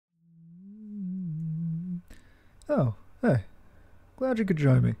Oh, hey. Glad you could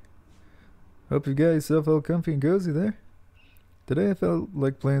join me. Hope you got yourself all comfy and cozy there. Today I felt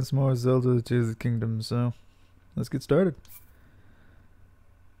like playing some more Zelda Tears of the Kingdom, so let's get started.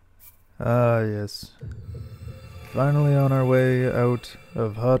 Ah, yes. Finally on our way out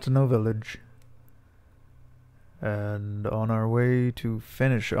of Hateno Village. And on our way to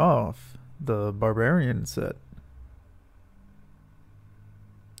finish off the Barbarian set.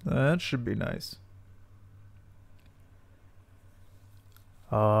 That should be nice.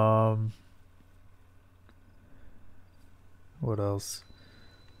 What else?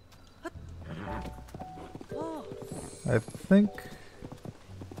 I think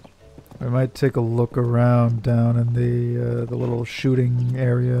we might take a look around down in the little shooting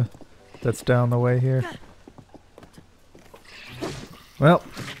area that's down the way here. Well,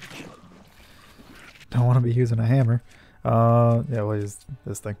 don't want to be using a hammer. Yeah, we'll use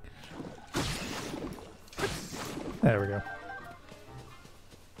this thing. There we go.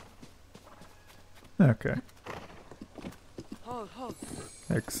 Okay.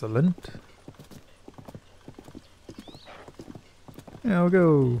 Excellent. Yeah, we'll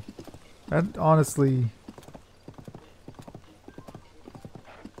go. I honestly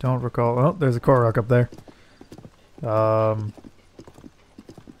don't recall. Oh, there's a Korok up there.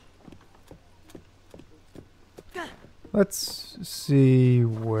 Let's see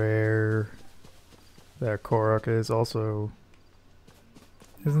where that Korok is. Also,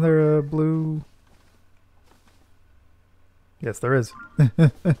 isn't there a blue? Yes, there is.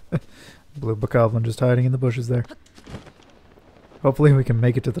 Blue bokoblin just hiding in the bushes there. Hopefully we can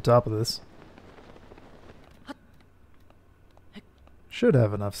make it to the top of this. Should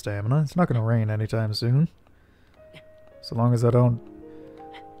have enough stamina. It's not going to rain anytime soon. So long as I don't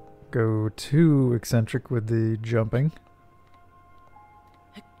go too eccentric with the jumping.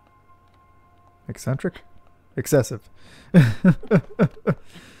 Eccentric? Excessive.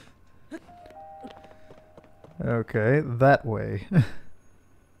 Okay, that way.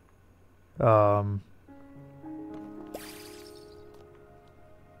 Oh.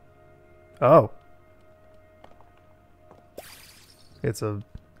 It's a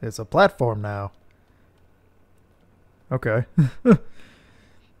platform now. Okay.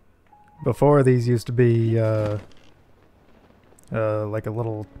 Before these used to be like a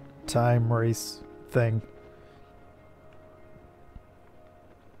little time race thing.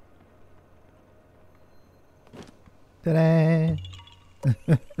 Ta-da!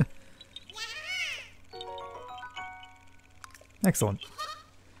 Excellent.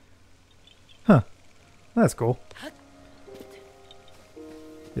 Huh. That's cool.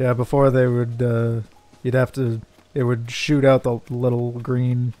 Yeah, before they would, you'd have to, it would shoot out the little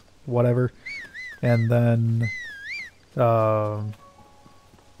green whatever, and then, there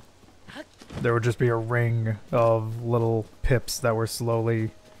would just be a ring of little pips that were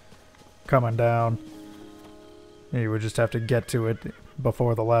slowly coming down. You would just have to get to it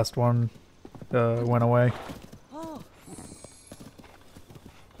before the last one went away.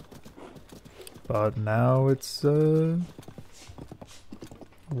 But now it's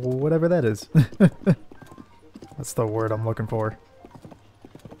whatever that is. That's the word I'm looking for.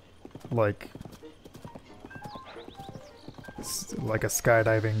 Like a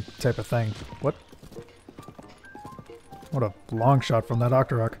skydiving type of thing. What? What a long shot from that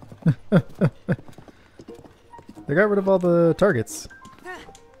Octorok. They got rid of all the targets.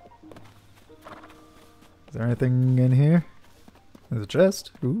 Is there anything in here? There's a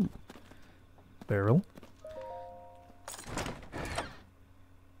chest. Ooh. Barrel.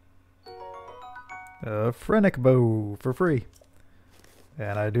 A Phrenic bow for free.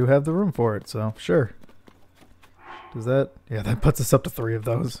 And I do have the room for it, so sure. Does that? Yeah, that puts us up to 3 of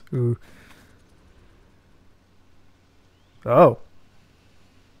those. Ooh. Oh.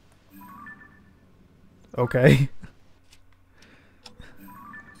 Okay.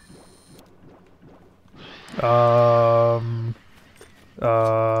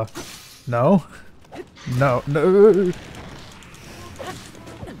 No. No, no.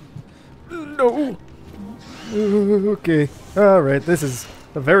 No. Okay. Alright, this is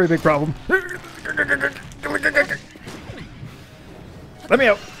a very big problem. Let me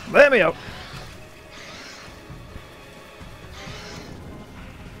out. Let me out.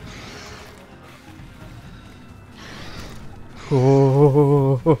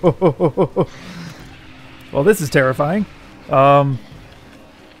 Oh. Well, this is terrifying.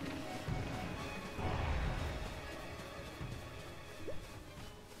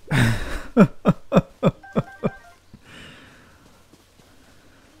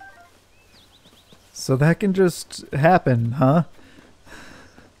 So that can just happen, huh?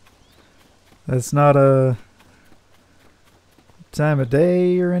 That's not a time of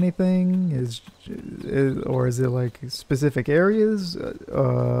day or anything? Or is it like specific areas?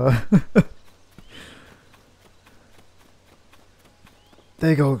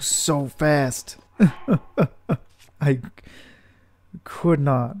 They go so fast. I could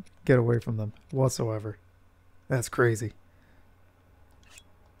not get away from them whatsoever. That's crazy.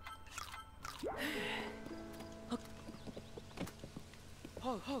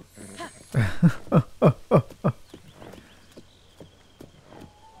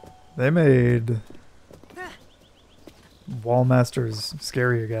 They made Wall Masters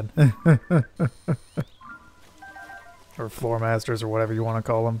scary again. Or Floor Masters, or whatever you want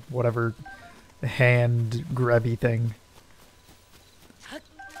to call them. Whatever hand grabby thing.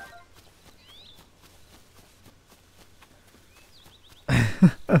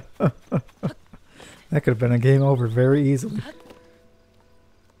 That could have been a game over very easily.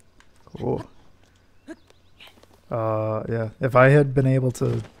 Cool. Yeah. If I had been able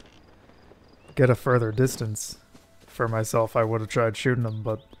to get a further distance for myself, I would have tried shooting them,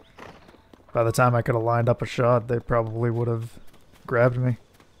 but by the time I could have lined up a shot, they probably would have grabbed me.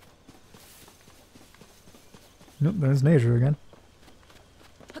 Nope, there's nature again.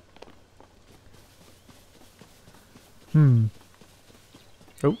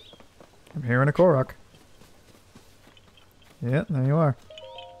 Oh, I'm hearing a Korok. Yeah, there you are.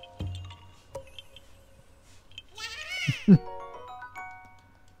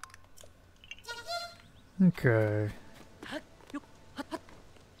 Okay.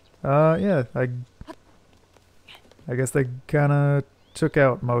 Yeah, I guess they kinda took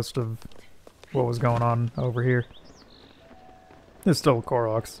out most of what was going on over here. There's still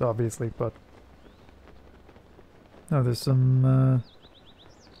Koroks, obviously, but... Oh, there's some,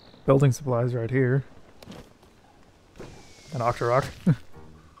 building supplies right here. An Octorok.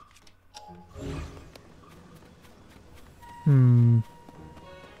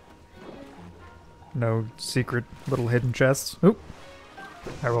 No secret little hidden chests. Oop!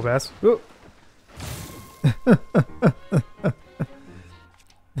 Hyrule Bass. Oop!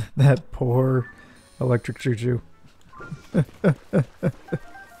 That poor electric choo-choo.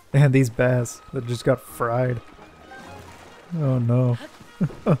 And these bass that just got fried. Oh no.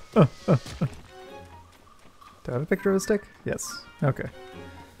 Do I have a picture of a stick? Yes. Okay.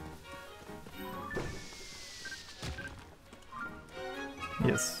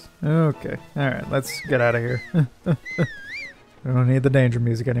 Yes. Okay. Alright, let's get out of here. We don't need the danger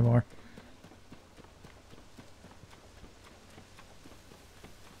music anymore.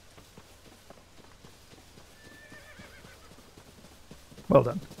 Well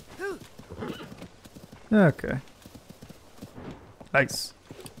done. Okay. Nice.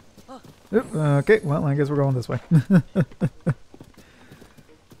 Oop, okay, well, I guess we're going this way.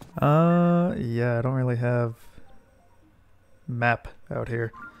 Yeah, I don't really have map out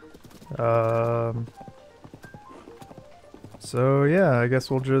here. So yeah, I guess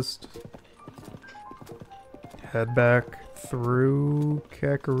we'll just head back through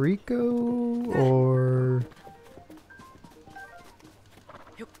Kakariko, or...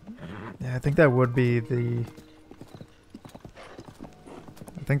 Yeah, I think that would be the...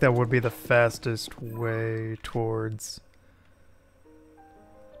 I think that would be the fastest way towards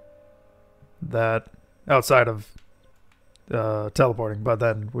that, outside of teleporting, but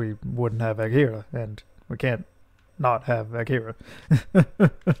then we wouldn't have Aghira, and we can't not have Aghira.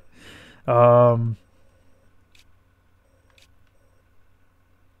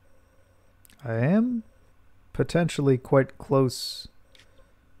 I am potentially quite close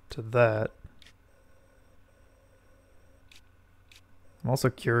to that. I'm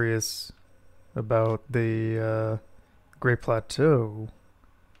also curious about the Great Plateau.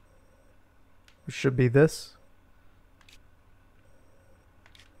 Which should be this.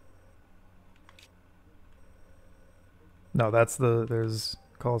 No, that's the... There's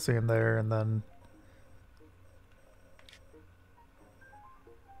Colosseum there, and then...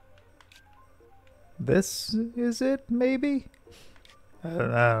 This is it, maybe? I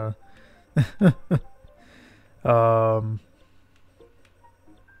don't know.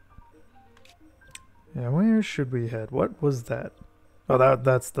 Yeah, where should we head? What was that? Oh,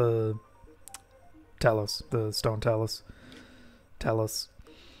 that's the Talus, the stone Talus. Talus.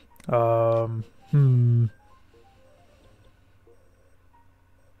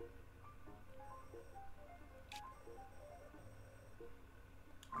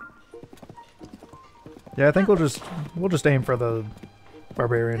 Yeah, I think we'll just aim for the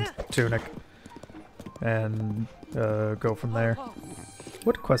Barbarian Tunic and go from there.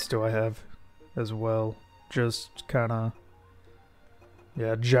 What quest do I have as well? Just kinda,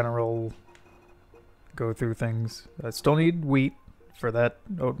 yeah, general go through things. I still need wheat, for that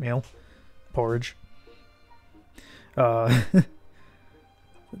oatmeal porridge. Yep.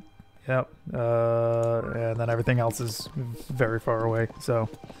 And then everything else is very far away, so...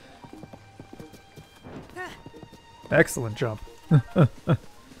 Excellent jump.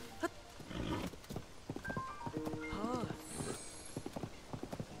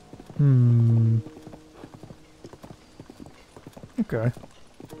 Okay.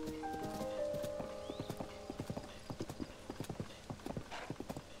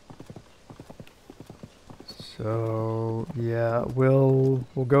 So yeah, we'll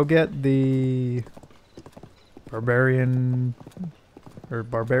go get the barbarian or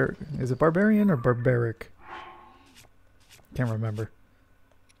barbaric. Is it barbarian or barbaric? Can't remember.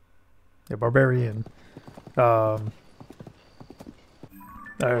 Yeah, barbarian. I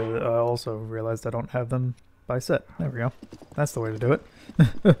also realized I don't have them by set. There we go. That's the way to do it.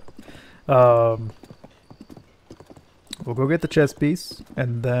 We'll go get the chess piece,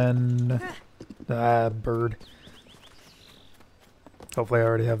 and then... bird. Hopefully I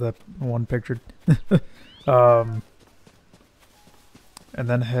already have that one pictured. And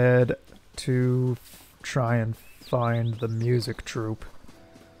then head to try and find the music troupe.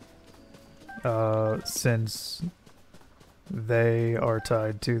 Since they are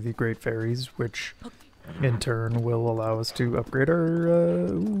tied to the Great Fairies, which in turn will allow us to upgrade our...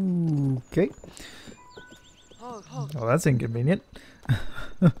 okay. Well, that's inconvenient.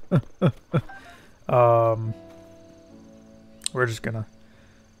 We're just gonna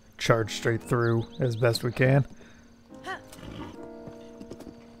charge straight through as best we can.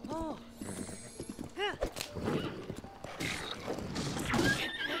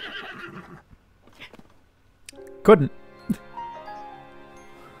 Couldn't.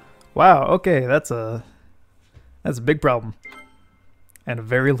 Wow, okay, that's a big problem. And a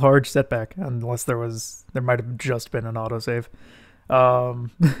very large setback, unless there might have just been an autosave.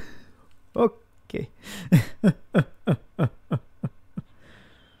 Okay.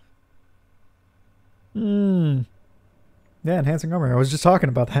 Yeah, enhancing armor. I was just talking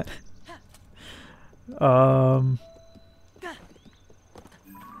about that.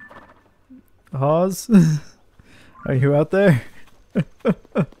 Hawes? Are you out there?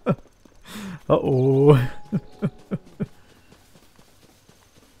 Uh-oh.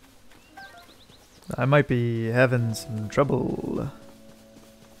 I might be having some trouble.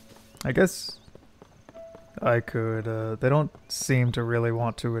 I guess I could, they don't seem to really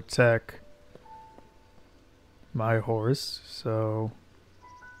want to attack my horse, so...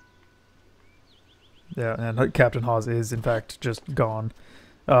 Yeah, and Captain Hawes is, in fact, just gone.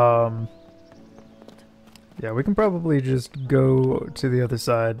 Yeah, we can probably just go to the other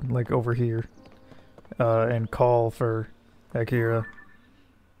side, like over here, and call for Akira.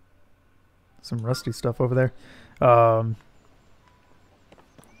 Some rusty stuff over there. And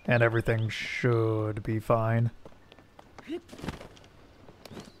everything should be fine.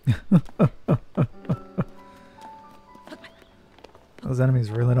 Those enemies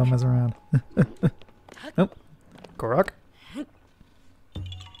really don't mess around. Nope. Korok.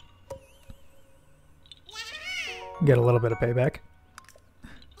 Get a little bit of payback.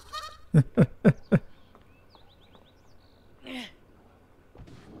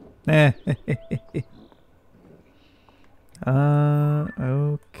 Okay.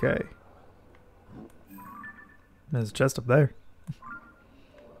 There's a chest up there.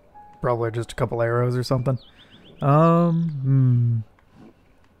 Probably just a couple arrows or something.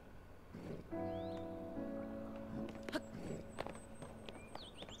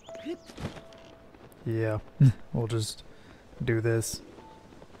 Yeah, we'll just do this.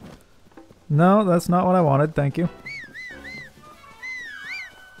 No, that's not what I wanted, thank you.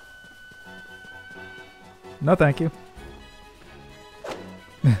 No, thank you.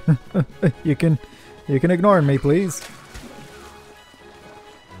 You can ignore me, please.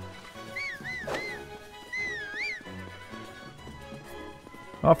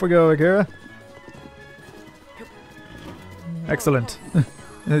 Off we go, Akira. Excellent.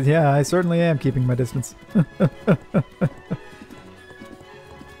 Yeah, I certainly am keeping my distance.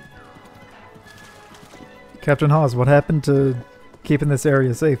 Captain Hawes, what happened to keeping this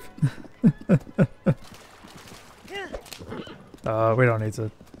area safe? We don't need to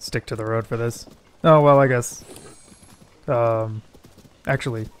stick to the road for this. Oh, well, I guess.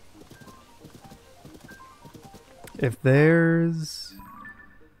 Actually, if there's...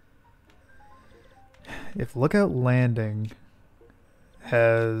 If Lookout Landing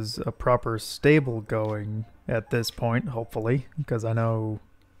has a proper stable going at this point, hopefully, because I know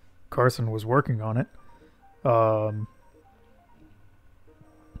Carson was working on it,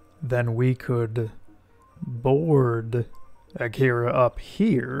 then we could board Akira up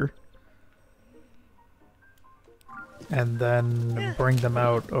here. And then bring them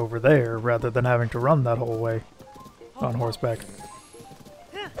out over there rather than having to run that whole way on horseback.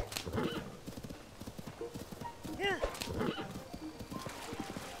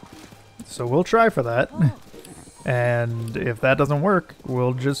 So we'll try for that. And if that doesn't work,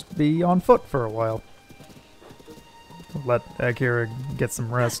 we'll just be on foot for a while. Let Akira get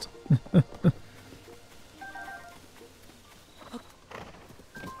some rest.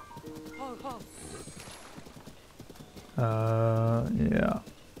 Yeah.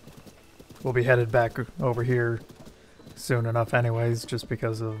 We'll be headed back over here soon enough anyways, just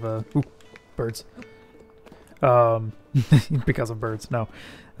because of, ooh, birds. Because of birds, no.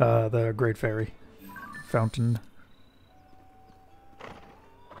 The Great Fairy Fountain.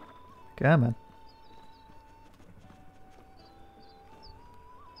 Come on.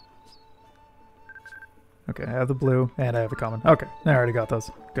 Okay, I have the blue, and I have the common. Okay, I already got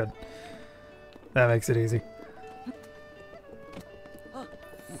those. Good. That makes it easy.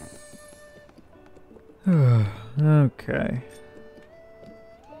 Okay.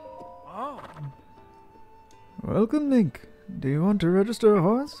 Welcome, Link. Do you want to register a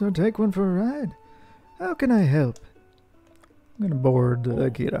horse or take one for a ride? How can I help? I'm gonna board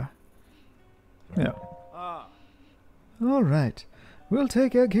Akira. Yeah. Alright. We'll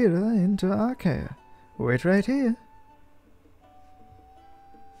take Akira into Arkea. Wait right here.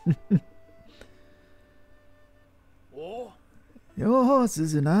 Your horse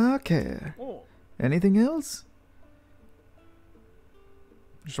is in our care. Anything else?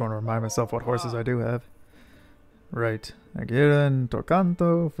 Just want to remind myself what horses I do have. Right. Akira and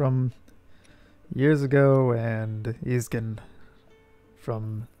Torcanto from years ago, and Iskin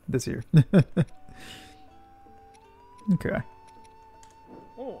from this year. Okay.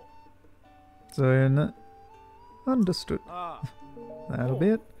 So you're not understood. That'll be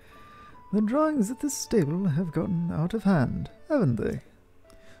it. The drawings at this stable have gotten out of hand, haven't they?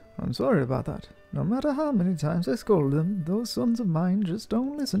 I'm sorry about that. No matter how many times I scold them, those sons of mine just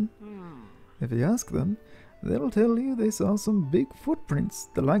don't listen. If you ask them, they'll tell you they saw some big footprints,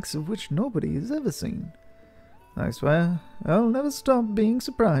 the likes of which nobody has ever seen. I swear, I'll never stop being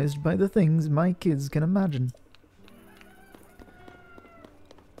surprised by the things my kids can imagine.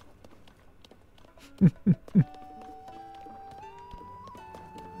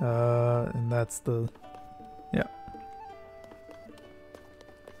 And that's the... yeah.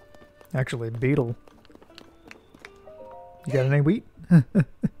 Actually, beetle. You got any wheat?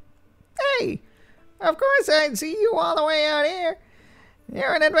 Hey! Of course I'd see you all the way out here.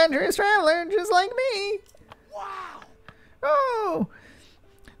 You're an adventurous traveler just like me. Wow! Oh!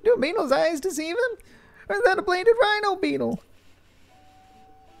 Do beetles' eyes deceive them? Or is that a bladed rhino beetle?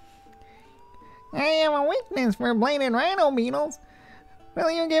 I have a weakness for bladed rhino beetles. Will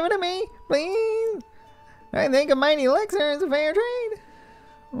you give it to me, please? I think a mighty elixir is a fair trade.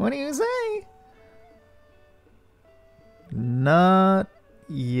 What do you say? Not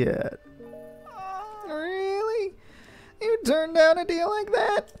yet. Really? You turned down a deal like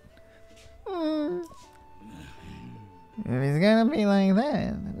that? If it's gonna be like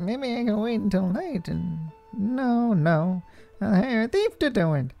that, maybe I can wait until night and... No. I'll hire a thief to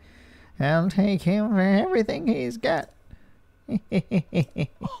do it. I'll take him for everything he's got.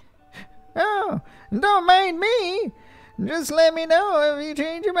 Oh, don't mind me. Just let me know if you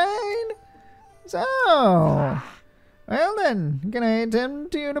change your mind. So, well then, can I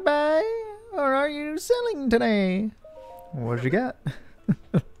tempt you to buy? Or are you selling today? What you got?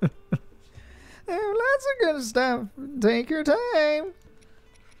 Lots of good stuff. Take your time.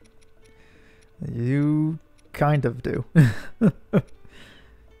 You kind of do.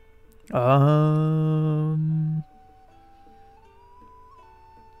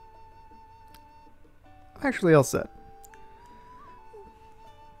 Actually, all set.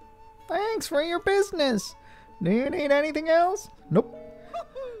 Thanks for your business. Do you need anything else? Nope.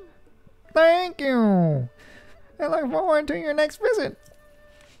 Thank you. I look forward to your next visit.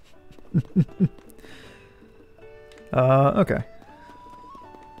 Okay.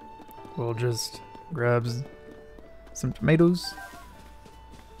 We'll just grab some tomatoes.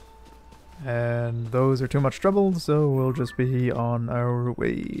 And those are too much trouble, so we'll just be on our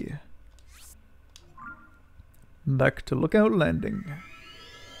way. Back to Lookout Landing.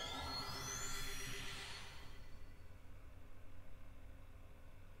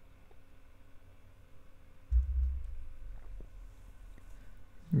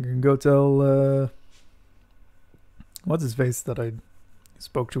 You can go tell, what's his face that I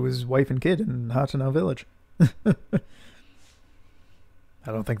spoke to his wife and kid in Hatana Village. I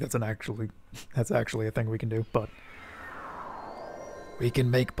don't think that's actually a thing we can do, but We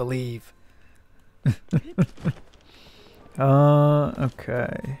can make believe.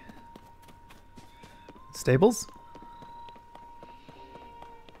 Okay. Stables?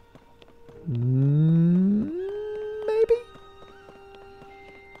 Maybe?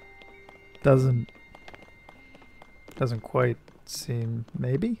 Doesn't quite seem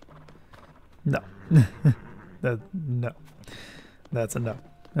maybe? No. No. That's a no.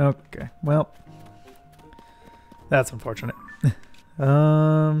 Okay. Well, that's unfortunate.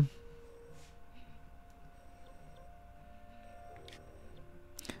 Well,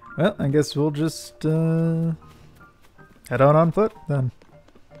 I guess we'll just head out on foot then.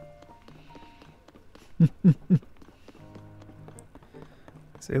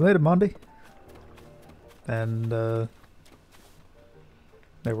 See you later, Monty. And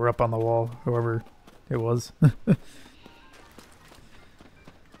they were up on the wall, whoever it was.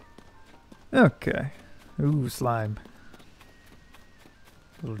 Okay. Ooh, slime.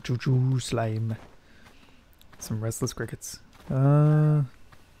 Little choo-choo slime. Some restless crickets. Now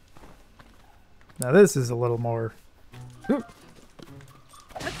this is a little more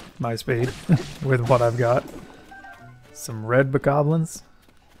my speed with what I've got. Some red bokoblins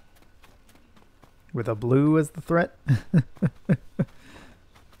with a blue as the threat.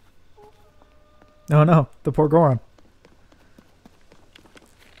 Oh no, the poor Goron.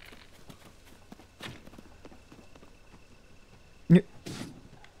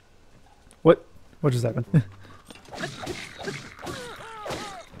 What? What just happened?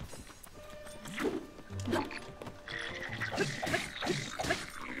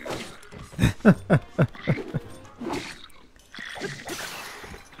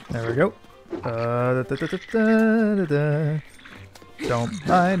 There we go. Don't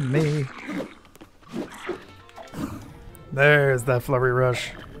mind me. There's that flurry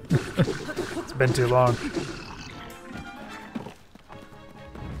rush. It's been too long.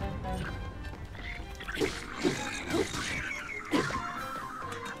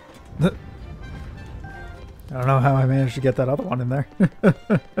 I don't know how I managed to get that other one in there.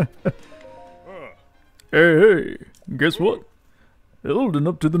 Hey, guess what? Eldon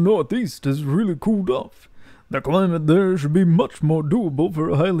up to the northeast has really cooled off. The climate there should be much more doable for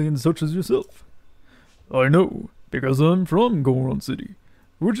a Hylian such as yourself. I know, because I'm from Goron City,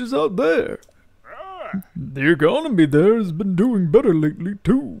 which is out there. The economy there has been doing better lately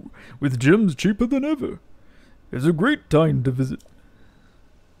too, with gems cheaper than ever. It's a great time to visit.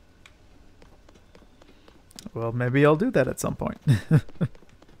 Well, maybe I'll do that at some point.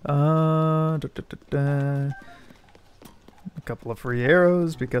 A couple of free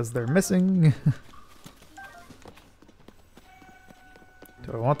arrows because they're missing.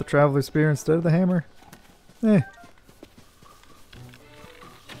 Do I want the Traveler Spear instead of the hammer?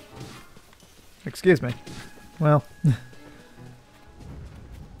 Excuse me. Well,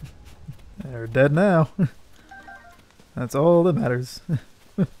 they're dead now. That's all that matters.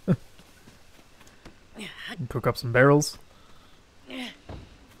 Cook up some barrels.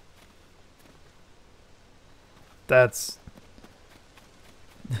 That's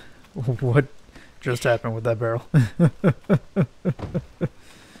what just happened with that barrel.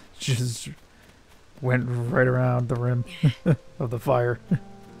 Just went right around the rim of the fire.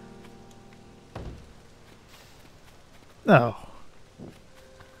 No.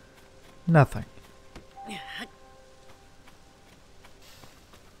 Nothing.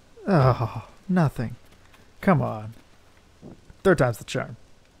 Oh, nothing. Come on. Third time's the charm.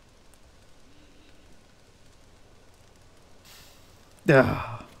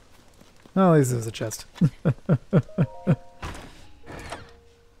 Ah. Well, at least there's a chest.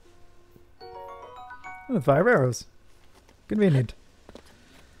 5 arrows. Convenient.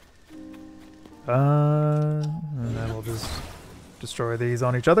 And then we'll just destroy these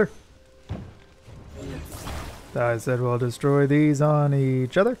on each other. I said we'll destroy these on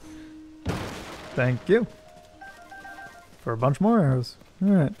each other. Thank you. For a bunch more arrows.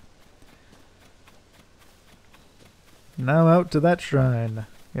 Alright. Now out to that shrine.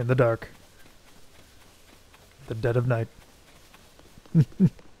 In the dark. The dead of night.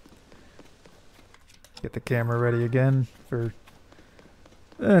 Get the camera ready again for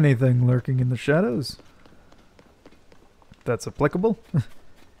anything lurking in the shadows. That's applicable.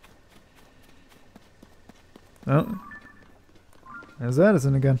 Oh. There's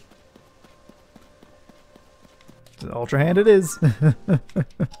Addison again. Ultra hand it is.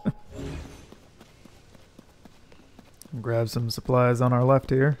 Grab some supplies on our left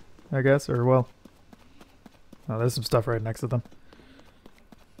here, I guess, or well. Oh, there's some stuff right next to them.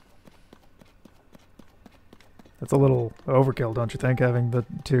 That's a little overkill, don't you think, having the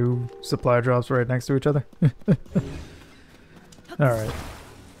 2 supply drops right next to each other? Alright.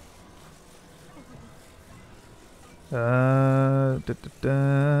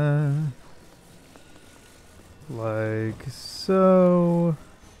 Like so.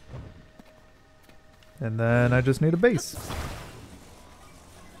 And then I just need a base.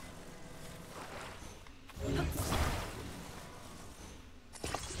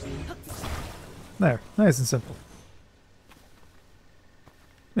 There, nice and simple.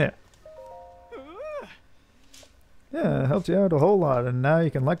 Yeah. Yeah, helped you out a whole lot, and now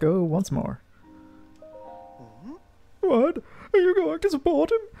you can let go once more. What? Are you going to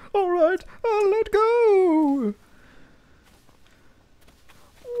support him? Alright, I'll let go!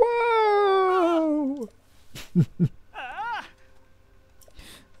 Wow!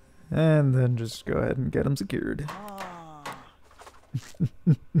 And then just go ahead and get him secured.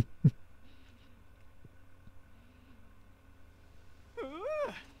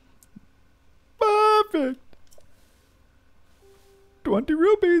 Perfect! 20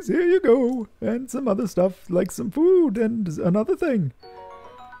 rupees, here you go. And some other stuff, like some food and another thing.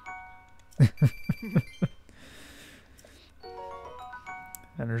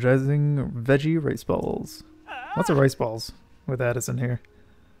 Energizing veggie rice balls. Lots of rice balls with Addison here.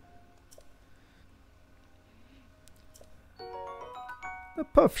 A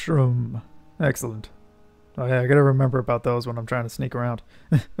puff shroom. Excellent. Oh yeah, I gotta remember about those when I'm trying to sneak around.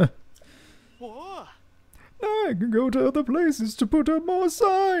 I can go to other places to put up more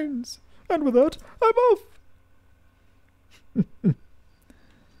signs. And with that, I'm off.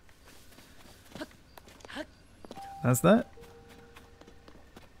 That's that.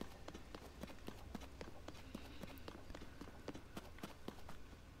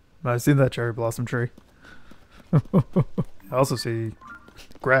 I've seen that cherry blossom tree. I also see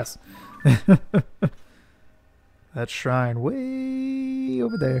grass. That shrine way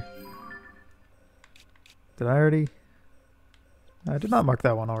over there. Did I already? I did not mark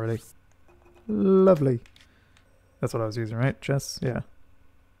that one already. Lovely. That's what I was using, right? Chess? Yeah.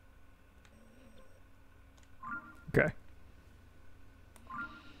 Okay.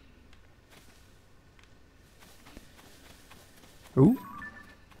 Ooh.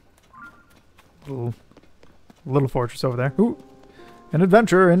 Little fortress over there. Ooh. An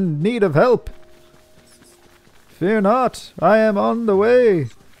adventurer in need of help. Fear not, I am on the way.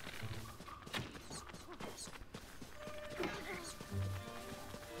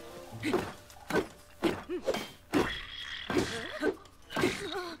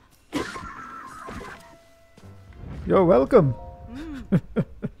 You're welcome.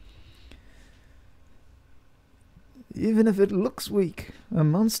 Even if it looks weak, a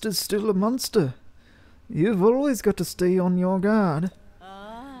monster's still a monster. You've always got to stay on your guard.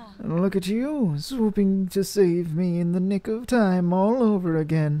 And look at you, swooping to save me in the nick of time all over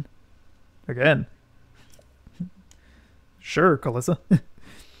again. Again? Sure, Calissa.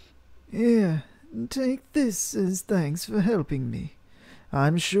 Here, take this as thanks for helping me.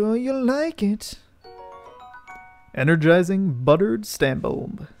 I'm sure you'll like it. Energizing buttered stamp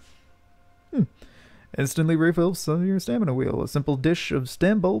bulb. Instantly refills your stamina wheel. A simple dish of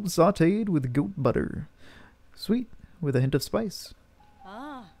stamp bulb sauteed with goat butter. Sweet, with a hint of spice.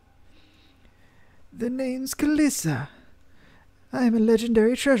 The name's Calissa. I'm a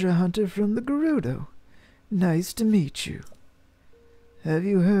legendary treasure hunter from the Gerudo. Nice to meet you. Have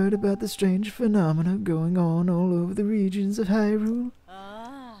you heard about the strange phenomena going on all over the regions of Hyrule?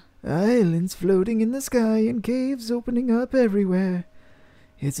 Islands floating in the sky and caves opening up everywhere.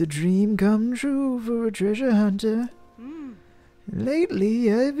 It's a dream come true for a treasure hunter.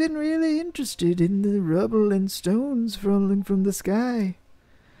 Lately, I've been really interested in the rubble and stones falling from the sky.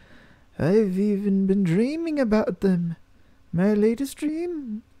 I've even been dreaming about them. My latest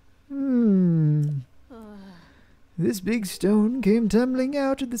dream? This big stone came tumbling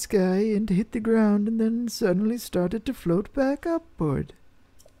out of the sky and hit the ground and then suddenly started to float back upward.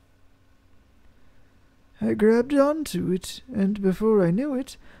 I grabbed onto it, and before I knew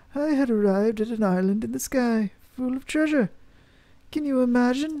it, I had arrived at an island in the sky, full of treasure. Can you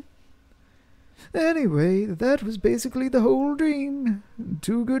imagine? Anyway, that was basically the whole dream.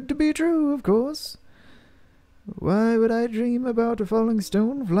 Too good to be true, of course. Why would I dream about a falling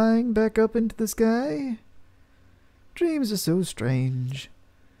stone flying back up into the sky? Dreams are so strange.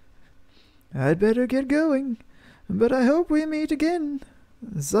 I'd better get going, but I hope we meet again.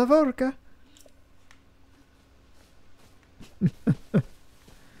 Zavorka.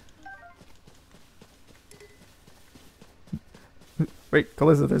 Wait,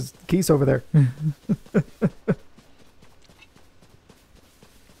 Calissa, there's geese over there.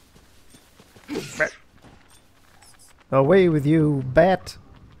 Away with you, bat.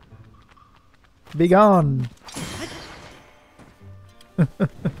 Be gone.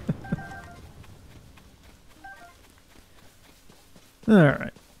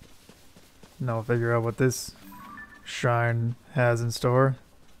 Alright. Now we'll figure out what this shrine has in store.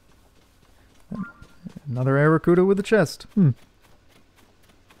 Another Aracuda with a chest. Oh,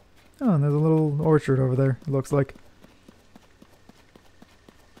 and there's a little orchard over there, it looks like.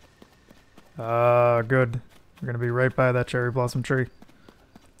 Good. We're gonna be right by that cherry blossom tree.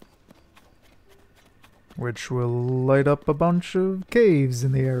 Which will light up a bunch of caves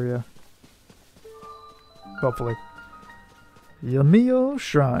in the area. Hopefully. Yamio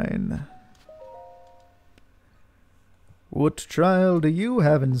Shrine. What trial do you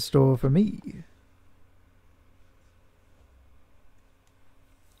have in store for me?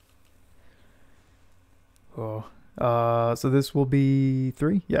 Oh, so this will be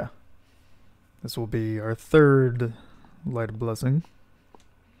 3? Yeah. This will be our 3rd Light Blessing.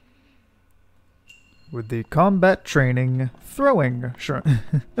 With the Combat Training Throwing Shrine.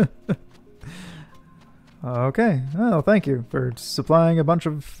 Okay. Well, thank you for supplying a bunch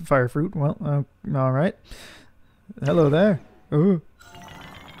of fire fruit. Well, alright. Hello there. Ooh.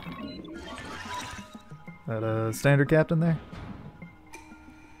 That a standard captain there?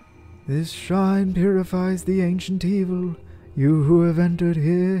 This shrine purifies the ancient evil. You who have entered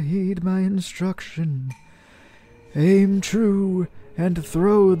here, heed my instruction. Aim true and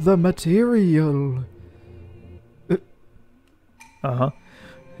throw the material. Uh-huh.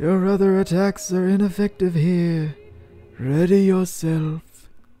 Your other attacks are ineffective here. Ready yourself.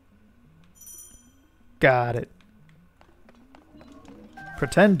 Got it.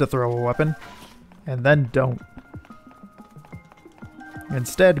 Pretend to throw a weapon, and then don't.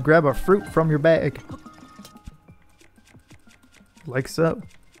 Instead, grab a fruit from your bag. Like so.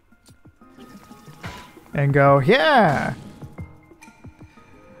 And go, yeah!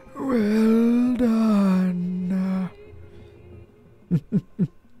 Well done.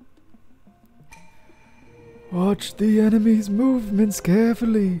 Watch the enemy's movements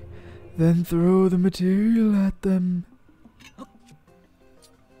carefully, then throw the material at them.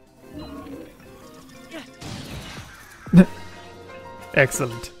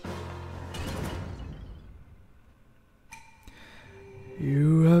 Excellent.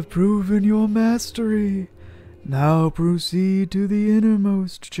 You have proven your mastery. Now proceed to the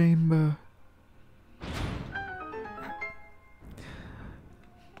innermost chamber.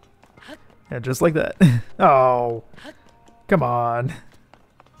 Yeah, just like that. Oh, come on.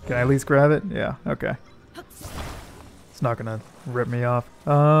 Can I at least grab it? Yeah, okay. It's not gonna rip me off.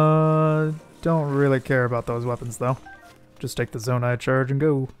 Don't really care about those weapons though. Just take the Zonai charge and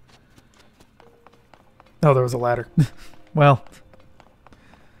go. Oh, there was a ladder. Well,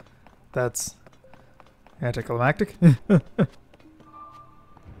 that's anticlimactic.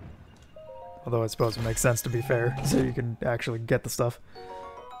 Although I suppose it makes sense to be fair, so you can actually get the stuff.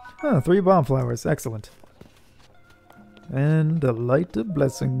 Oh, 3 bomb flowers. Excellent. And a light of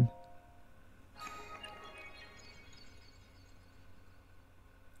blessing.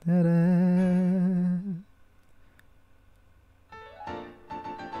 Ta-da!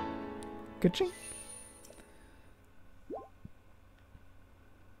 Ka-ching!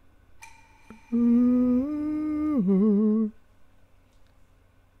 Ooh.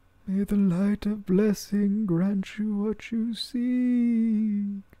 May the light of blessing grant you what you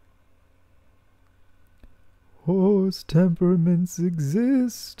seek. Horse temperaments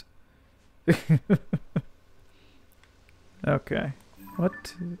exist. Okay.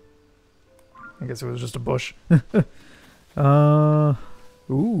 What? I guess it was just a bush. Ooh,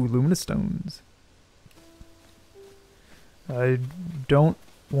 luminous stones. I don't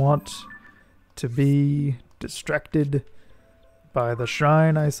want to be distracted by the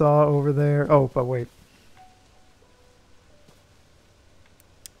shrine I saw over there. Oh, but wait.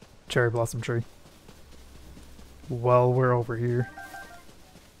 Cherry blossom tree. While we're over here.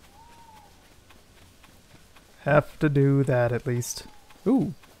 Have to do that at least.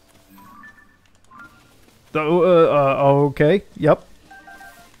 Ooh. Okay. Yep.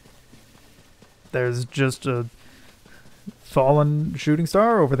 There's just a fallen shooting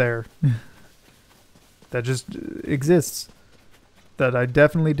star over there. That just exists. That I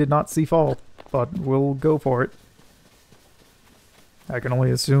definitely did not see fall, but we'll go for it. I can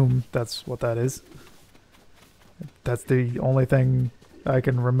only assume that's what that is. That's the only thing I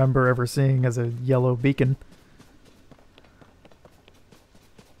can remember ever seeing as a yellow beacon.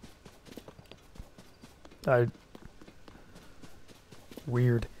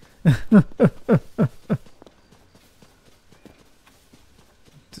 Weird.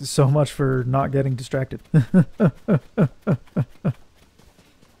 So much for not getting distracted.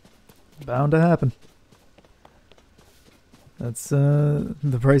 Bound to happen. That's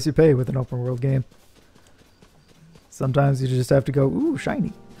the price you pay with an open world game. Sometimes you just have to go, ooh,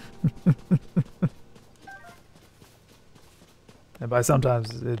 shiny. And by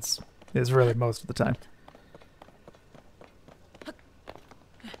sometimes, it's really most of the time.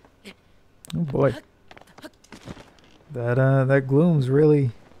 Oh boy. That gloom's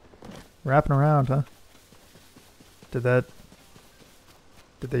really wrapping around, huh? Did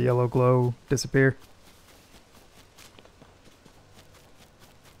the yellow glow disappear?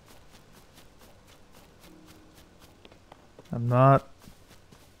 I'm not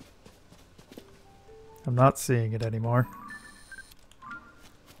seeing it anymore.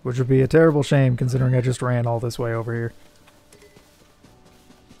 Which would be a terrible shame considering I just ran all this way over here.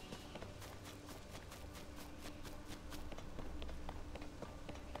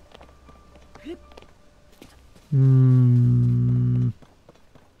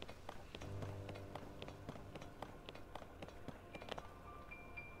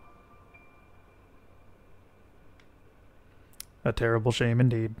 A terrible shame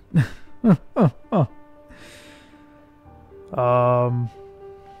indeed.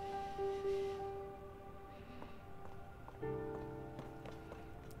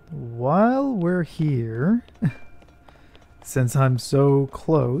 While we're here, since I'm so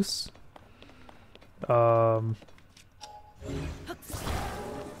close, I'm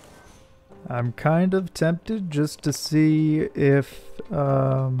kind of tempted just to see if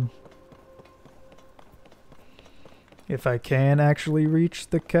I can actually reach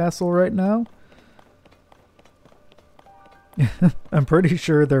the castle right now. I'm pretty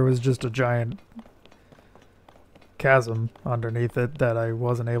sure there was just a giant chasm underneath it that I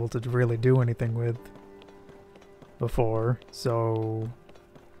wasn't able to really do anything with before, so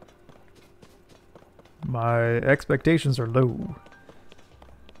my expectations are low.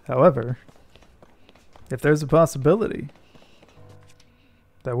 However, if there's a possibility,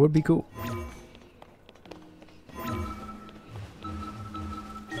 that would be cool.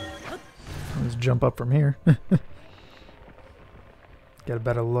 Let's jump up from here. Get a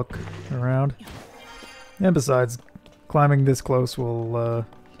better look around. And besides, climbing this close will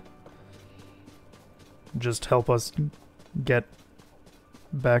just help us get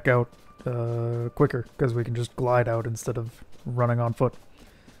back out quicker, because we can just glide out instead of running on foot.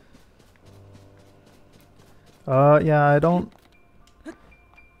 Yeah, I don't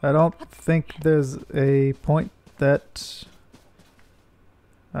think there's a point that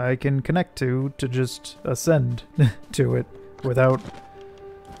I can connect to just ascend to it without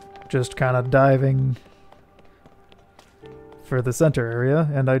just kind of diving for the center area,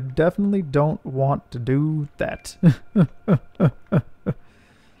 and I definitely don't want to do that.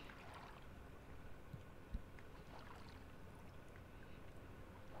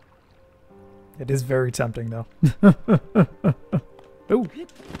 It is very tempting, though. Ooh.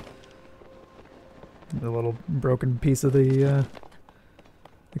 The little broken piece of the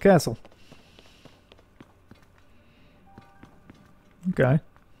castle. Okay.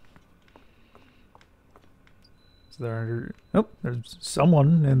 Is there... Oh, there's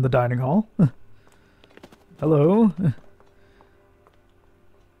someone in the dining hall. Hello.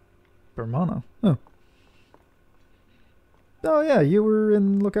 Bermano. Oh. Oh, yeah, you were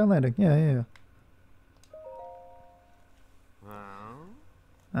in Lookout Landing. Yeah.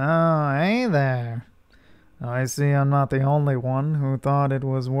 Oh, hey there. I see I'm not the only one who thought it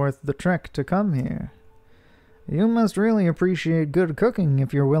was worth the trek to come here. You must really appreciate good cooking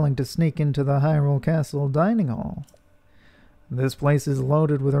if you're willing to sneak into the Hyrule Castle dining hall. This place is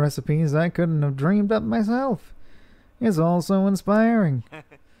loaded with recipes I couldn't have dreamed up myself. It's all so inspiring.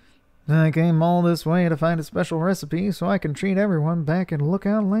 I came all this way to find a special recipe so I can treat everyone back at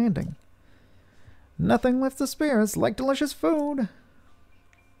Lookout Landing. Nothing lifts the spirits like delicious food.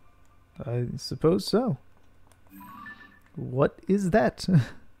 I suppose so. What is that?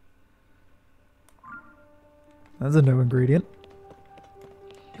 That's a new ingredient.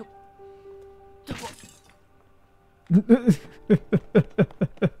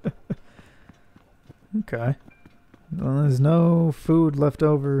 Okay. Well, there's no food left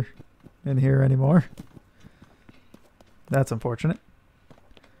over in here anymore. That's unfortunate.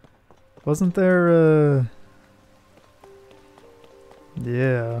 Wasn't there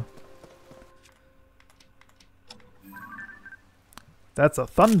yeah. That's a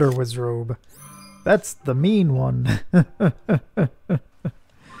Thunder Wizrobe. That's the mean one.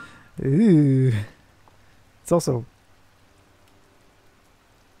 Ooh. It's also...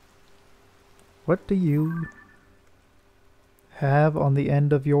 What do you have on the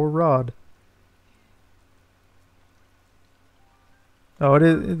end of your rod? Oh, it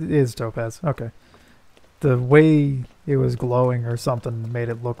is topaz. Okay. The way it was glowing or something made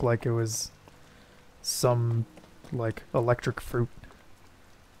it look like it was some, like, electric fruit.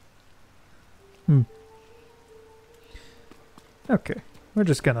 Okay, you're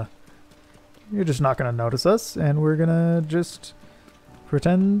just not gonna notice us, and we're gonna just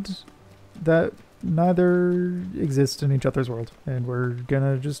pretend that neither exist in each other's world, and we're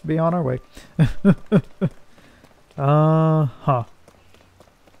gonna just be on our way. Uh-huh.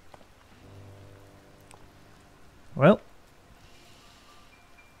 Well.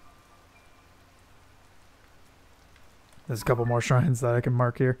 There's a couple more shrines that I can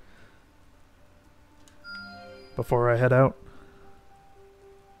mark here before I head out.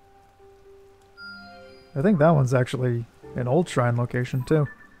 I think that one's actually an old shrine location, too.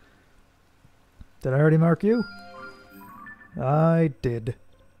 Did I already mark you? I did.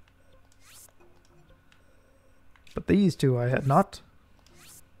 But these two I had not.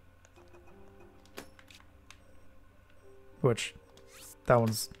 Which, that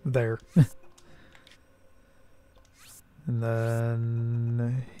one's there. And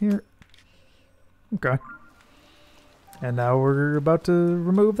then here. Okay. And now we're about to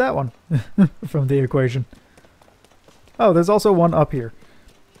remove that one from the equation. Oh, there's also one up here.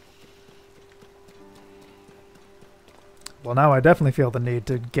 Well, now I definitely feel the need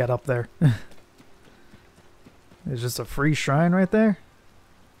to get up there. There's just a free shrine right there.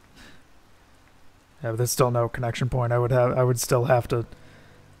 Yeah, but there's still no connection point. I would still have to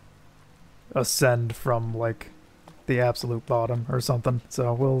ascend from like the absolute bottom or something.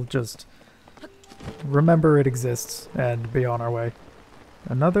 So we'll just remember it exists and be on our way.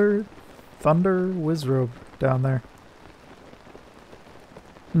 Another thunder wizrobe down there.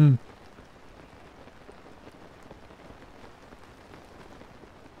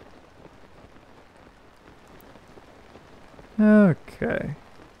 Okay.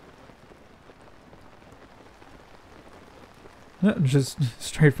 Yeah, just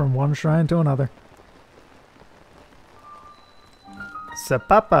straight from one shrine to another.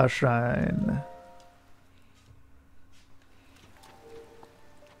 Sepapa Shrine.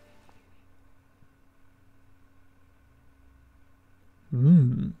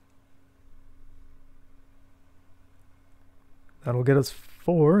 That'll get us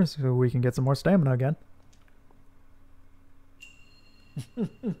 4, so we can get some more stamina again.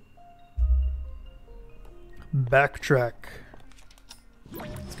 Backtrack.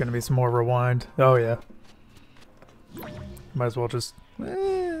 It's gonna be some more rewind. Oh yeah. Might as well just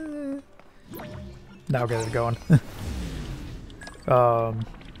now get it going. I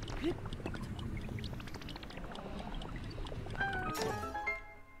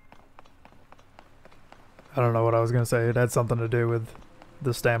don't know what I was gonna say. It had something to do with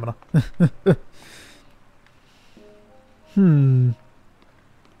the stamina.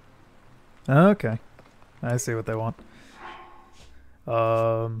 Okay. I see what they want.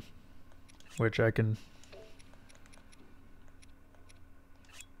 Which I can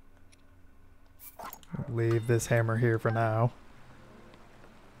leave this hammer here for now.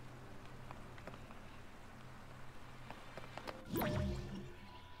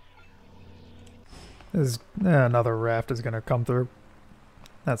 This another raft is gonna come through.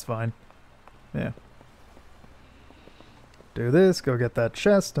 That's fine. Yeah. Do this, go get that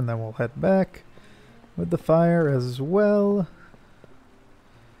chest, and then we'll head back with the fire as well.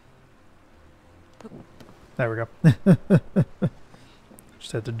 There we go.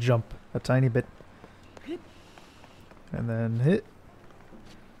 Just had to jump a tiny bit. And then hit.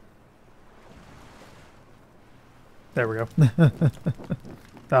 There we go. I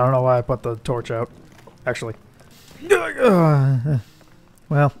don't know why I put the torch out. Actually.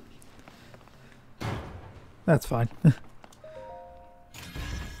 Well. That's fine.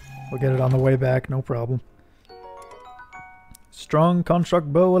 We'll get it on the way back, no problem. Strong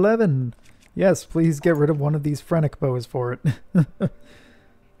Construct Bow 11. Yes, please get rid of one of these Phrenic bows for it. Have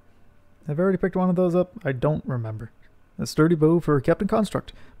I already picked one of those up? I don't remember. A sturdy bow for Captain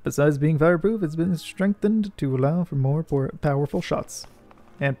Construct. Besides being fireproof, it's been strengthened to allow for more powerful shots.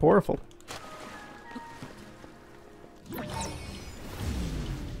 And powerful.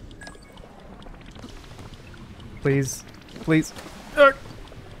 Please. Please.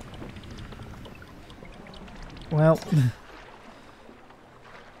 Well,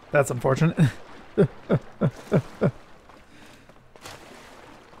 that's unfortunate.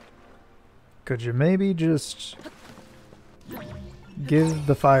 Could you maybe just give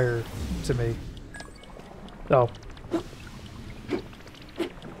the fire to me? Oh.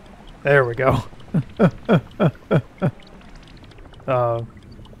 There we go.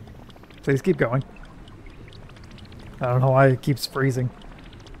 Please keep going. I don't know why it keeps freezing.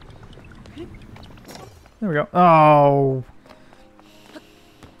 There we go. Oh!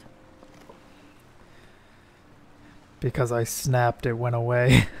 Because I snapped, it went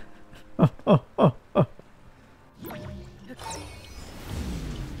away. Let's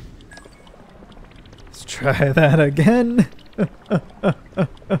try that again.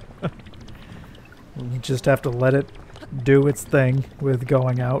 You just have to let it do its thing with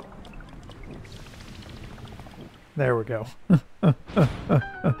going out. There we go.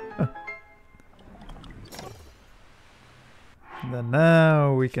 And then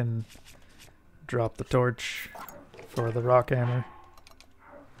now we can drop the torch for the rock hammer.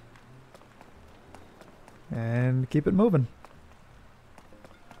 And keep it moving.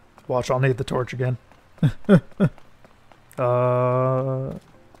 Watch, I'll need the torch again.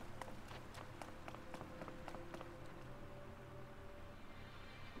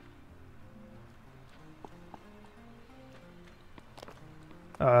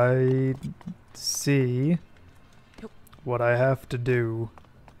 I see what I have to do,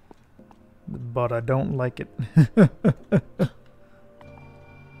 but I don't like it.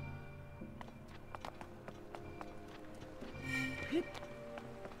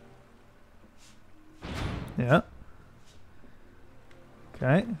 Yeah.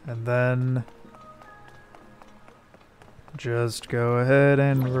 Okay, and then just go ahead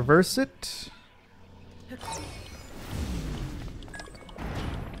and reverse it.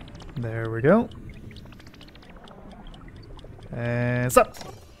 There we go. And stop.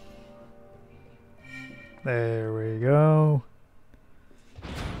 There we go.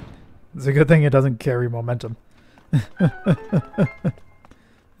 It's a good thing it doesn't carry momentum.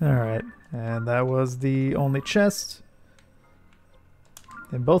 Alright, and that was the only chest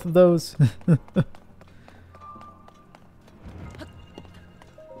in both of those.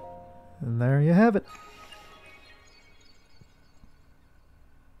 And there you have it.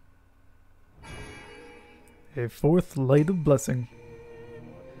 A fourth light of blessing.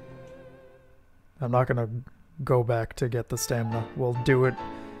 I'm not gonna go back to get the stamina. We'll do it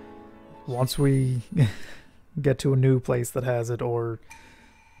once we get to a new place that has it, or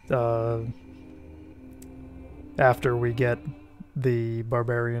after we get the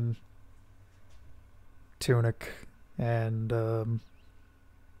barbarian tunic and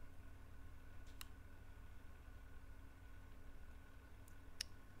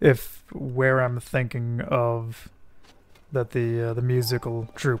if where I'm thinking of that the musical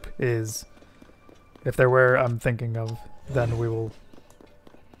troupe is, if they're where I'm thinking of, then we will,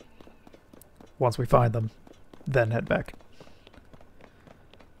 once we find them, then head back.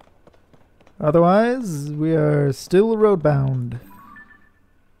 Otherwise, we are still roadbound.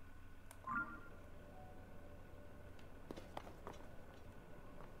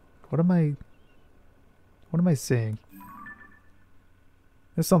 What am I seeing?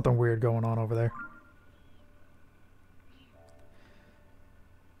 There's something weird going on over there.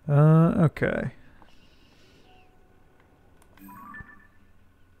 Okay.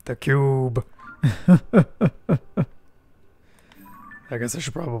 The cube. I guess I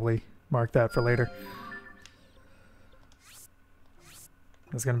should probably mark that for later.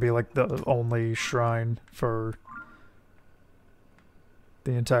 It's gonna be like the only shrine for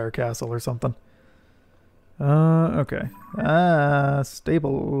the entire castle or something. Okay.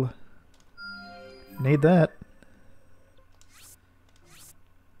 Stable. Need that.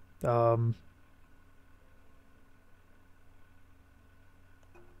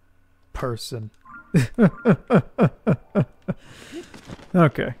 Person.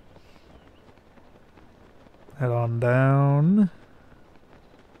 Okay. Head on down.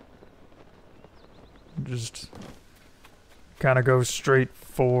 Just kind of go straight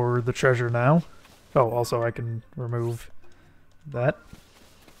for the treasure now. Oh, also I can remove that.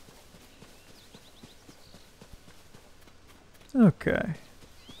 Okay.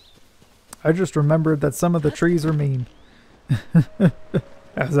 I just remembered that some of the trees are mean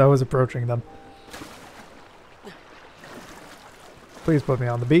as I was approaching them. Please put me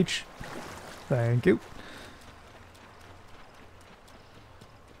on the beach. Thank you.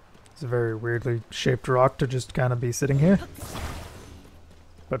 It's a very weirdly shaped rock to just kind of be sitting here.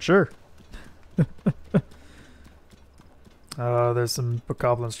 But sure. There's some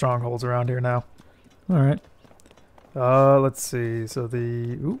bokoblin strongholds around here now. Alright. Let's see. So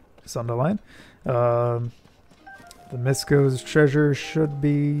the Sunderline. The Misko's treasure should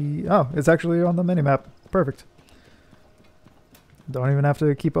be... Oh, it's actually on the minimap. Perfect. Don't even have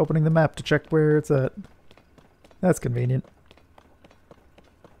to keep opening the map to check where it's at. That's convenient.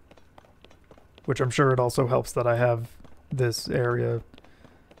 Which I'm sure it also helps that I have this area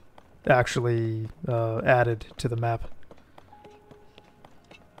actually added to the map.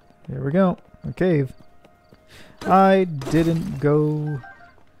 Here we go. A cave. I didn't go...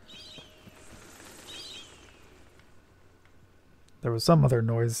 There was some other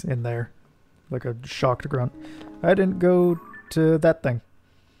noise in there, like a shocked grunt. I didn't go to that thing.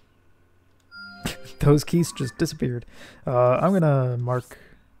 Those keys just disappeared. I'm gonna mark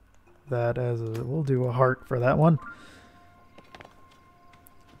that as a... We'll do a heart for that one,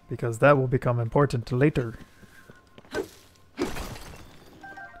 because that will become important later.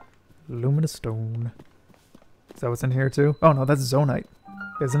 Luminous stone. Is that what's in here too? Oh no, that's zonite,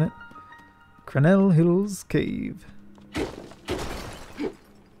 isn't it? Crenell Hills Cave.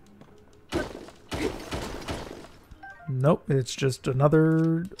 Nope, it's just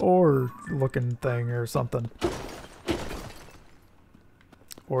another ore looking thing or something.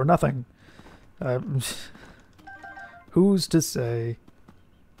 Or nothing. Who's to say?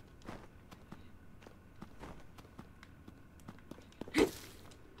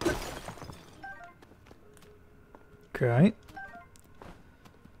 Okay.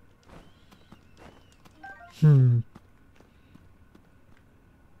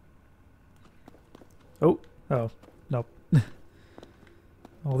 Oh, nope.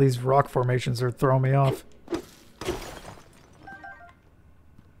 All these rock formations are throwing me off.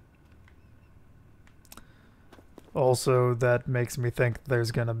 Also, that makes me think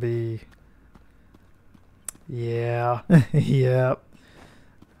there's gonna be... Yeah, yep.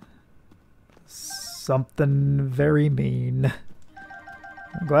 Something very mean.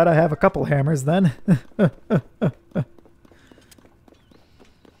 I'm glad I have a couple hammers then.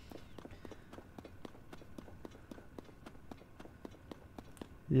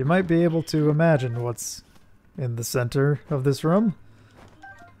 You might be able to imagine what's in the center of this room,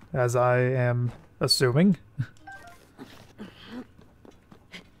 as I am assuming.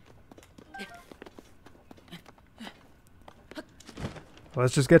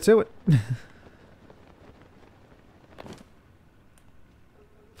 Let's just get to it.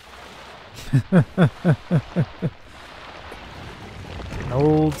 An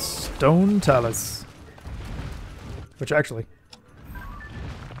old stone talus. Which actually...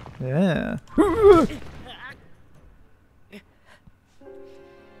 Yeah.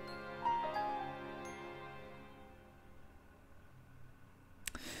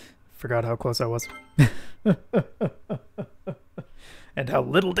 Forgot how close I was. And how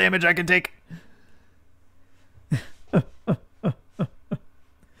little damage I can take.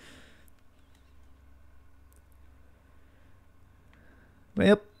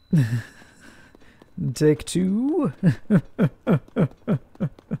 Yep. Take two.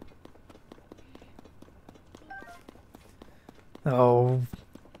 Oh.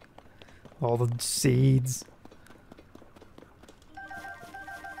 All the seeds.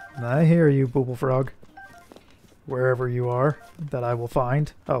 I hear you, Booble Frog. Wherever you are, that I will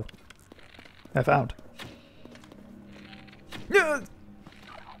find. Oh. I found. There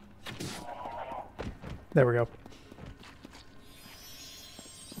we go.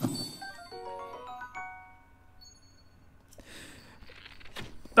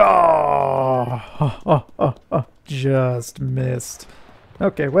 Oh, just missed.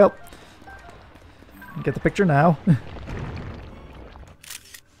 Okay, well, get the picture now.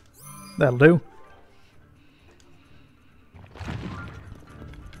 That'll do.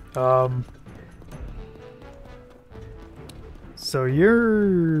 So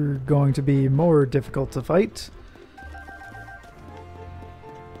you're going to be more difficult to fight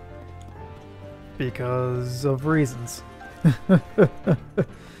because of reasons.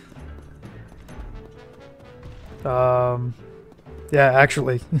 Yeah,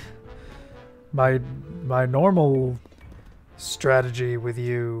 actually, my normal strategy with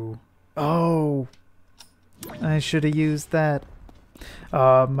you... Oh, I should have used that.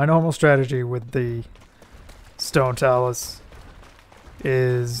 My normal strategy with the stone talus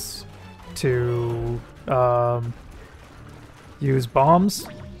is to use bombs.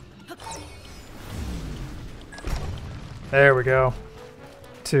 There we go.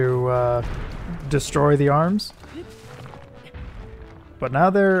 To destroy the arms. But now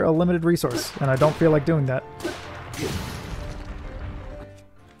they're a limited resource, and I don't feel like doing that.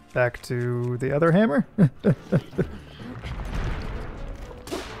 Back to the other hammer.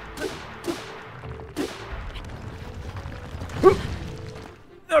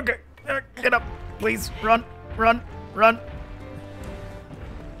 Okay, get up, please. Run, run, run.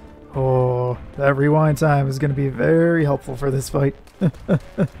 Oh, that rewind time is going to be very helpful for this fight.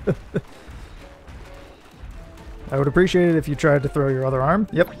 I would appreciate it if you tried to throw your other arm.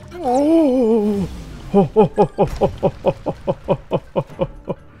 Yep. Oh.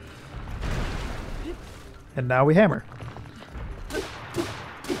 And now we hammer.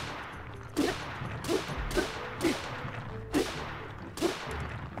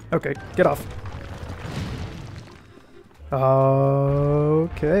 Okay, get off.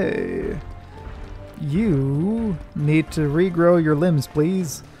 Okay. You need to regrow your limbs,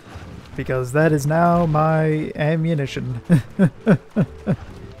 please. Because that is now my ammunition.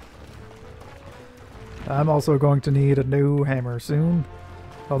 I'm also going to need a new hammer soon.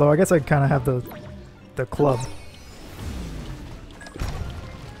 Although I guess I kind of have the club.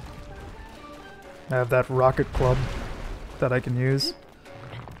 I have that rocket club that I can use.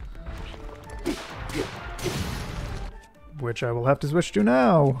 Which I will have to switch to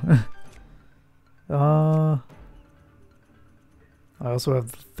now. I also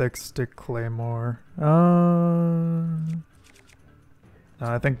have the thick stick claymore.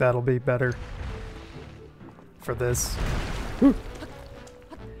 I think that'll be better for this.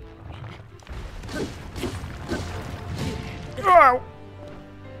 Ow!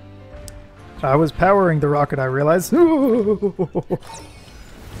 I was powering the rocket, I realized.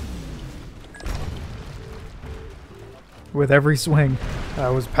 With every swing, I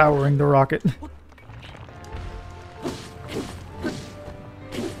was powering the rocket.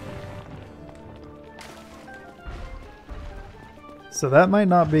 So that might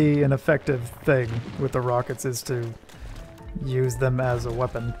not be an effective thing with the rockets, is to use them as a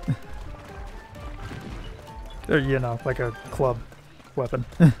weapon. Or, you know, like a club weapon.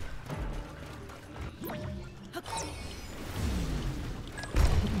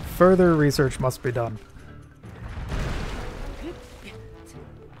 Further research must be done.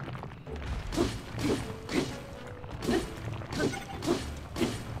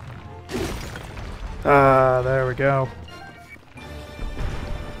 Ah, there we go.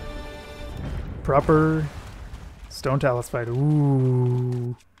 Proper Stone Talus fight.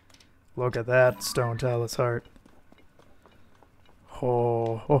 Ooh. Look at that Stone Talus heart.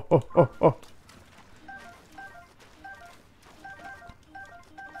 Oh, ho, ho, ho, ho.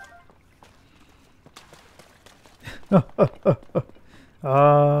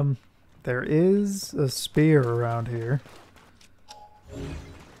 There is a spear around here.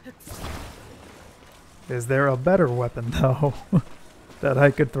 Is there a better weapon, though, that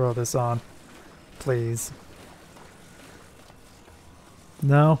I could throw this on? Please.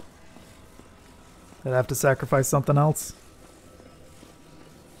 No? I'd have to sacrifice something else?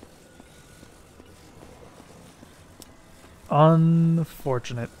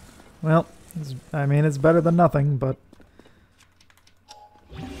 Unfortunate. Well, I mean, it's better than nothing, but...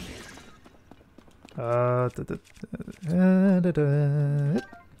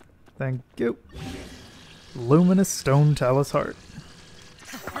 Thank you. Luminous Stone Talus Heart.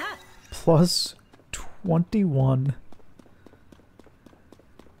 Plus 21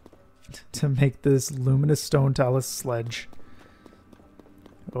 to make this Luminous Stone Talus sledge.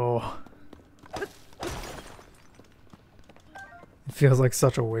 Oh. It feels like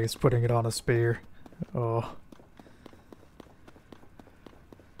such a waste putting it on a spear. Oh.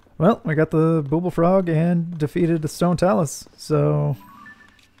 Well, I got the Booble Frog and defeated the Stone Talus, so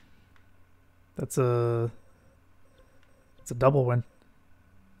that's a double win.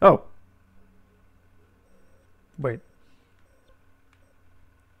 Oh. Wait.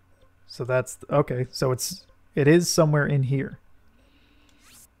 So that's okay, so it is somewhere in here.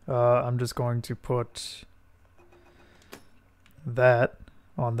 I'm just going to put that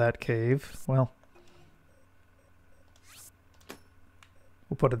on that cave. Well,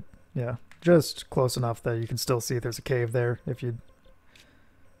 we'll put it, yeah, just close enough that you can still see there's a cave there if you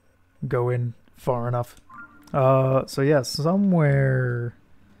go in far enough. So yeah, somewhere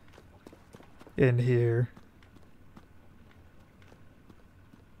in here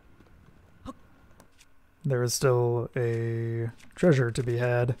there is still a treasure to be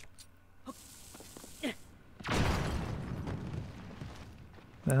had.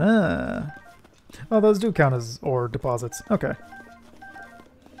 Ah. Oh, those do count as ore deposits. Okay.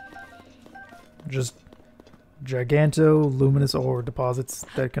 Just giganto-luminous ore deposits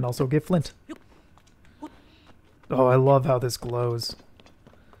that can also give flint. Oh, I love how this glows.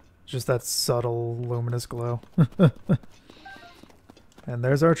 Just that subtle, luminous glow. And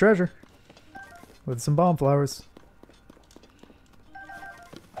there's our treasure. With some bomb flowers.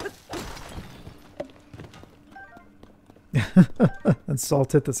 And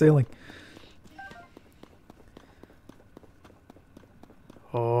salt hit the ceiling.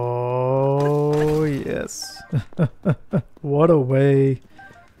 Oh, yes. What a way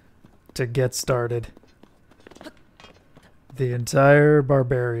to get started. The entire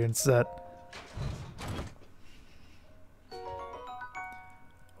barbarian set.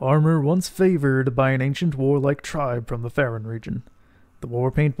 Armor once favored by an ancient warlike tribe from the Farron region. The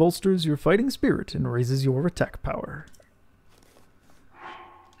war paint bolsters your fighting spirit and raises your attack power.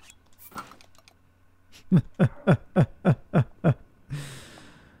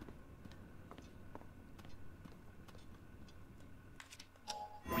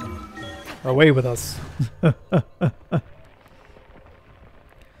 Away with us.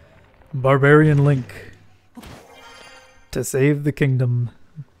 Barbarian Link. To save the kingdom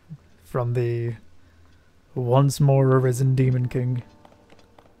from the once more arisen Demon King.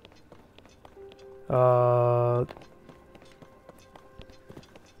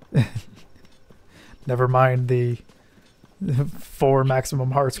 Never mind the 4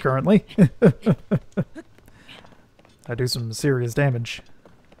 maximum hearts currently. I do some serious damage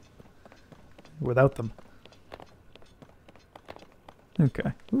without them.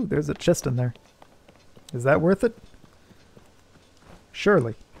 Okay. Ooh, there's a chest in there. Is that worth it?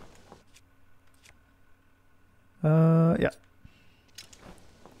 Surely. Yeah.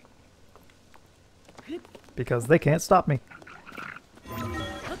 Because they can't stop me.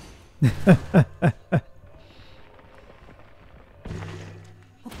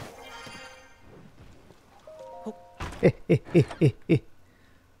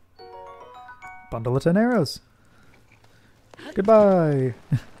 Bundle of 10 arrows. Goodbye.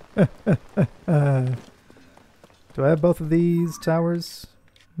 Do I have both of these towers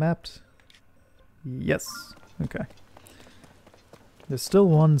mapped? Yes. Okay. There's still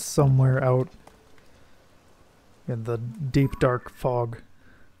one somewhere out in the deep dark fog.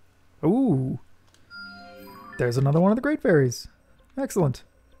 Ooh. There's another one of the Great Fairies. Excellent.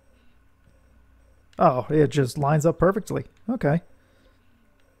 Oh, it just lines up perfectly. Okay.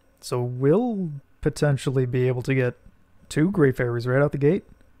 So we'll potentially be able to get 2 Great Fairies right out the gate.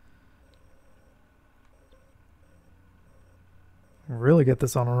 Really get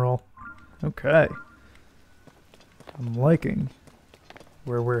this on a roll. Okay. I'm liking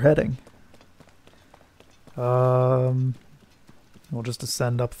where we're heading. We'll just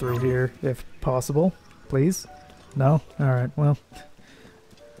ascend up through here if possible. Please? No? Alright, well.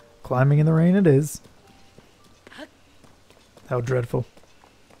 Climbing in the rain it is. How dreadful.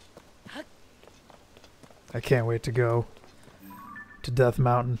 I can't wait to go to Death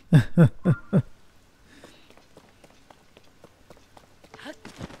Mountain.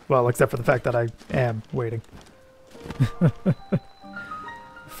 Well, except for the fact that I am waiting.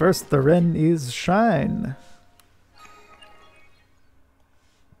 First, the Ren is Shine.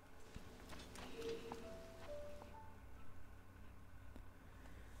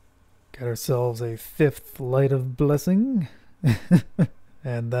 Get ourselves a 5th Light of Blessing.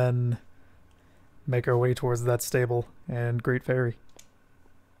 And then make our way towards that stable and Great Fairy.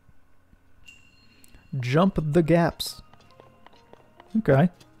 Jump the gaps. Okay.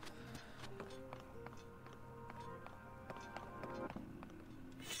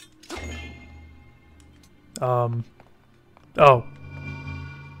 Oh.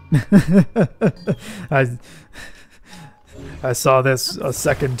 I saw this a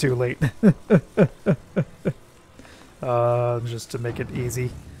second too late. Just to make it easy.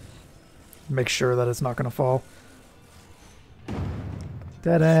 Make sure that it's not gonna fall.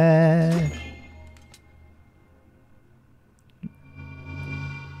 Ta-da!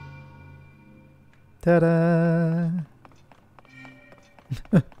 Ta-da!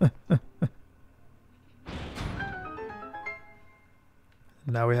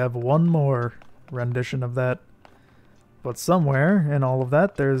 Now we have one more rendition of that. But somewhere in all of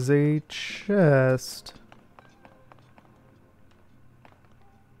that, there's a chest.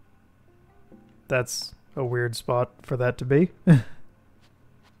 That's a weird spot for that to be.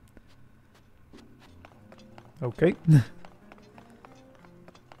 Okay.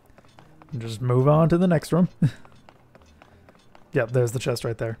 Just move on to the next room. Yep, there's the chest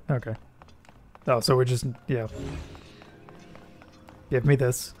right there. Okay. Oh, so we just... yeah. Give me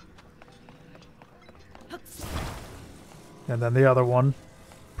this. And then the other one,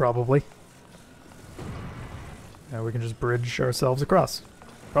 probably. And we can just bridge ourselves across.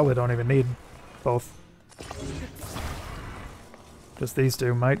 Probably don't even need both. Just these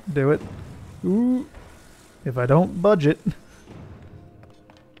two might do it. Ooh. If I don't budget.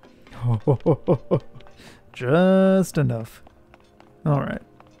 Just enough. Alright.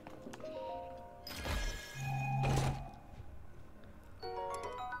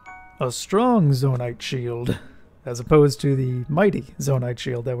 A strong Zonite shield, as opposed to the mighty Zonite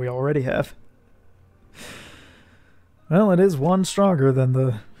shield that we already have. Well, it is one stronger than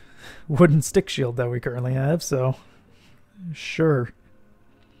the wooden stick shield that we currently have, so sure.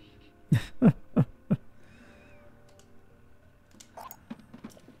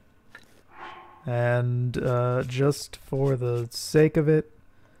 And just for the sake of it,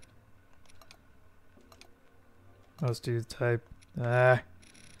 let's do type.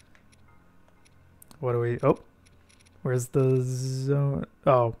 What do we... Oh. Where's the zone?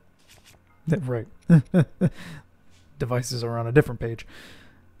 Oh. Right. Devices are on a different page.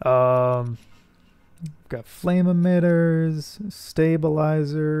 Got flame emitters,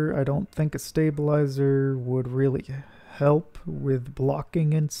 stabilizer. I don't think a stabilizer would really help with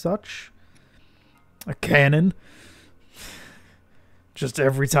blocking and such. A cannon. Just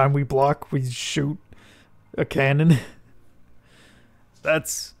every time we block, we shoot a cannon.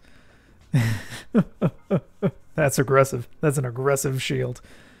 That's... That's aggressive. That's an aggressive shield.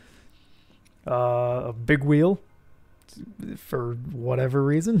 A big wheel. For whatever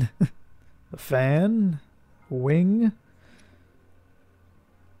reason. A fan. Wing.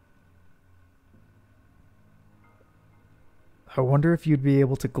 I wonder if you'd be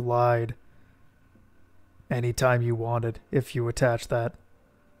able to glide anytime you wanted if you attach that.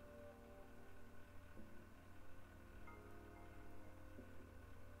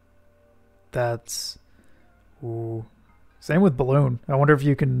 That's... Ooh. Same with balloon. I wonder if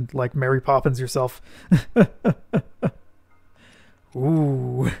you can, like, Mary Poppins yourself.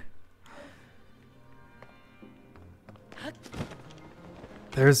 Ooh.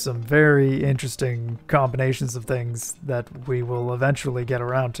 There's some very interesting combinations of things that we will eventually get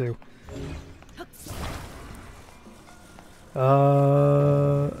around to.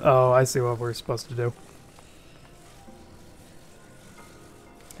 Oh, I see what we're supposed to do.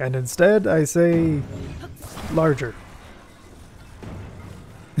 And instead, I say larger.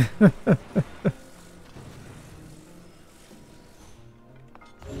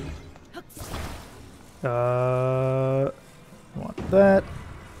 Want that.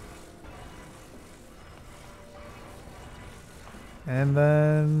 And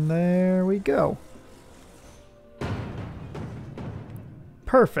then there we go.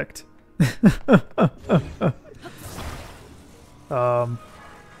 Perfect.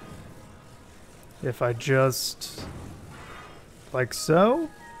 If I just like so,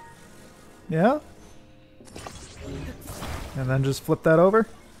 yeah, and then just flip that over,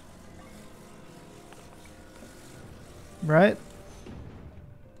 right?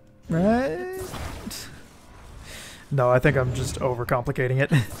 No, I think I'm just overcomplicating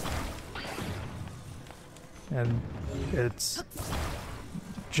it. And it's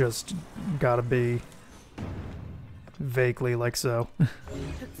just gotta be vaguely like so.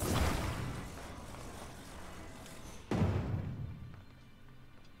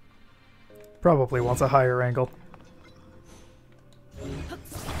 Probably wants a higher angle.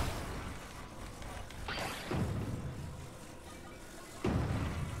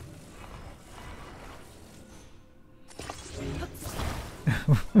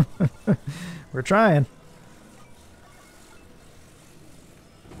 We're trying.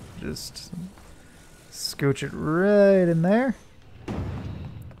 Just scooch it right in there.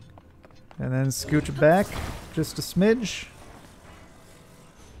 And then scooch it back just a smidge.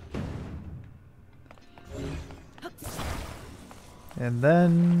 And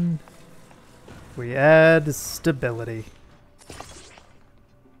then we add stability.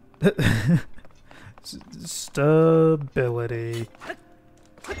 Stability.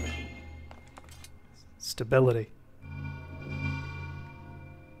 Stability.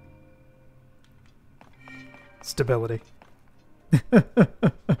 Stability.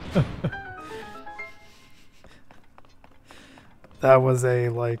 That was a,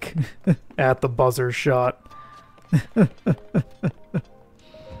 like, at the buzzer shot.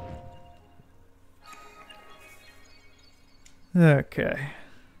 Okay.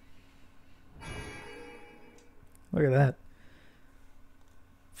 Look at that.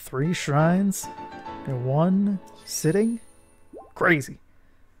 3 shrines in 1 sitting? Crazy.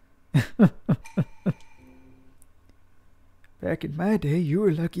 Back in my day, you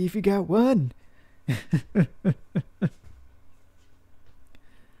were lucky if you got 1.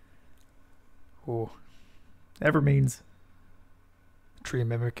 Oh. Ever means tree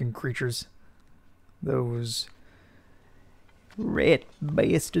mimicking creatures. Those rat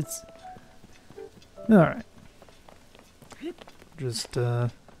bastards. Alright. Just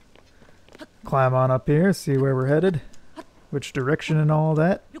climb on up here, see where we're headed, which direction and all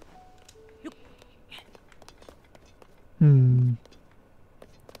that.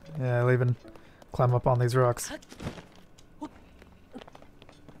 Yeah, I'll even climb up on these rocks.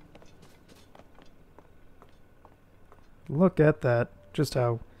 Look at that. Just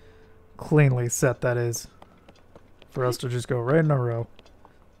how cleanly set that is. For us to just go right in a row.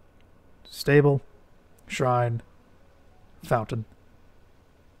 Stable, shrine, fountain.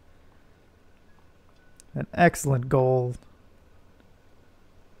 An excellent goal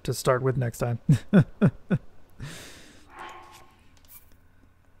to start with next time.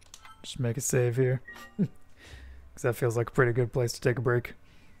 Just make a save here. Because that feels like a pretty good place to take a break.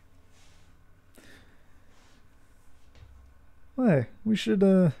 Well, hey, we should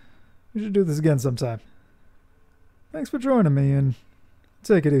do this again sometime. Thanks for joining me, and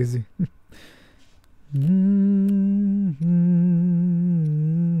take it easy.